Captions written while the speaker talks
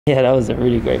Yeah, that was a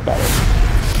really great battle.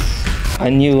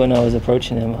 I knew when I was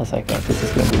approaching him, I was like, oh, this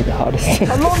is going to be the hardest.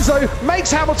 Alonso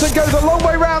makes Hamilton go the long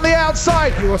way round the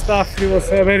outside. It was tough. It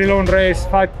was a very long race,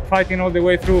 fighting all the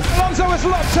way through. Alonso is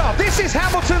locked up. This is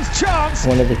Hamilton's chance.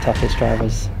 One of the toughest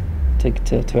drivers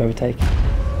to overtake.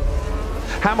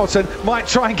 Hamilton might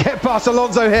try and get past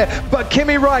Alonso here, but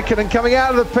Kimi Räikkönen coming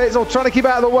out of the pits or trying to keep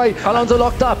out of the way. Alonso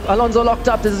locked up. Alonso locked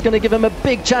up. This is going to give him a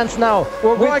big chance now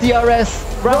with DRS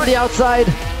round the outside.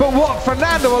 But what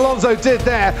Fernando Alonso did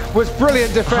there was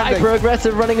brilliant defending.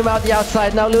 Hyper-aggressive, running him out the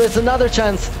outside. Now Lewis, another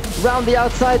chance. Round the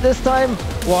outside this time.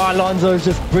 Wow, Alonso is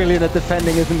just brilliant at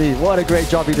defending, isn't he? What a great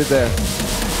job he did there.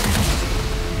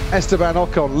 Esteban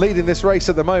Ocon leading this race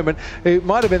at the moment, who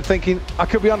might have been thinking, I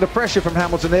could be under pressure from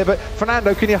Hamilton here, but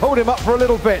Fernando, can you hold him up for a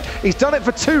little bit? He's done it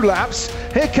for 2 laps.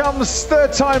 Here comes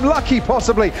third time lucky,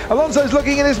 possibly. Alonso's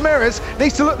looking in his mirrors,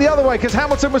 needs to look the other way because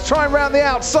Hamilton was trying round the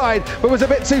outside, but was a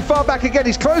bit too far back again.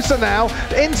 He's closer now,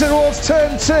 in towards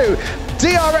turn 2.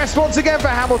 DRS once again for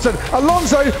Hamilton.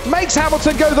 Alonso makes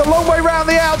Hamilton go the long way round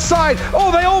the outside.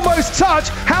 Oh, they almost touch.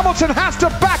 Hamilton has to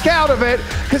back out of it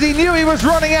because he knew he was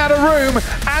running out of room.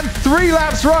 And 3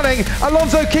 laps running,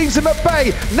 Alonso keeps him at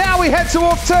bay. Now we head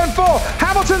towards turn 4.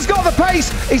 Hamilton's got the pace.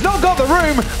 He's not got the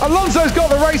room. Alonso's got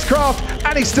the racecraft,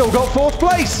 and he's still got 4th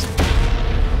place.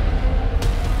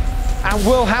 And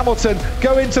will Hamilton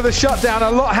go into the shutdown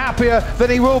a lot happier than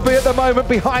he will be at the moment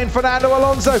behind Fernando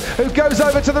Alonso, who goes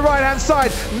over to the right-hand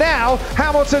side. Now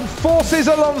Hamilton forces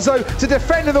Alonso to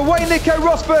defend in the way Nico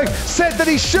Rosberg said that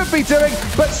he should be doing,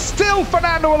 but still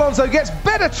Fernando Alonso gets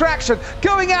better traction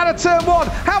going out of turn 1.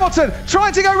 Hamilton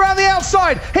trying to go around the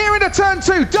outside, here into turn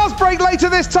 2, does brake later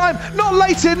this time, not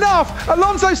late enough.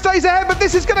 Alonso stays ahead, but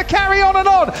this is going to carry on,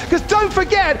 because don't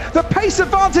forget the pace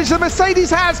advantage the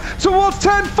Mercedes has towards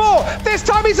turn 4. This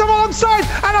time he's alongside,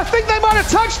 and I think they might have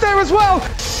touched there as well.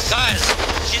 Guys,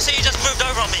 you see he just moved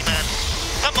over on me, man.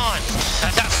 Come on.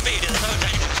 At that speed, it's so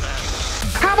dangerous,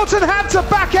 man. Hamilton had to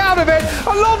back out of it.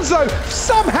 Alonso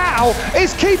somehow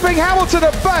is keeping Hamilton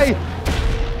at bay.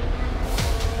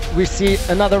 We see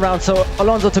another round, so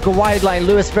Alonso took a wide line,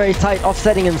 Lewis very tight,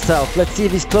 offsetting himself. Let's see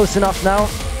if he's close enough now.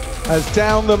 As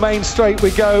down the main straight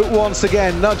we go once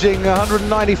again, nudging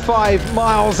 195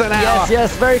 miles an hour.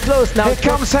 Yes, very close now. Here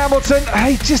comes Hamilton.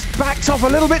 He just backed off a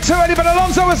little bit too early, but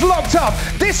Alonso is locked up.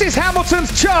 This is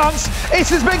Hamilton's chance. It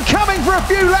has been coming for a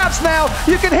few laps now.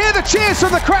 You can hear the cheers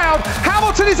from the crowd.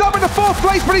 Hamilton is up into 4th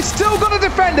place, but he's still got to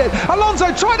defend it.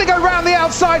 Alonso tried to go round the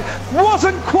outside,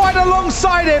 wasn't quite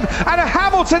alongside him, and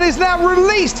Hamilton is now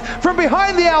released from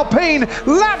behind the Alpine.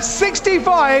 Lap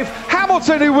 65.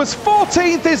 Hamilton, who was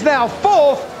 14th, is now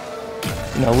 4th.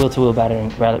 You know, wheel-to-wheel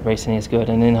racing is good,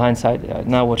 and in hindsight,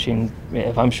 now watching,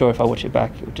 I'm sure if I watch it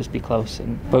back, it would just be close.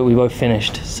 But we both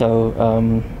finished,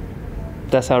 so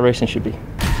that's how racing should be.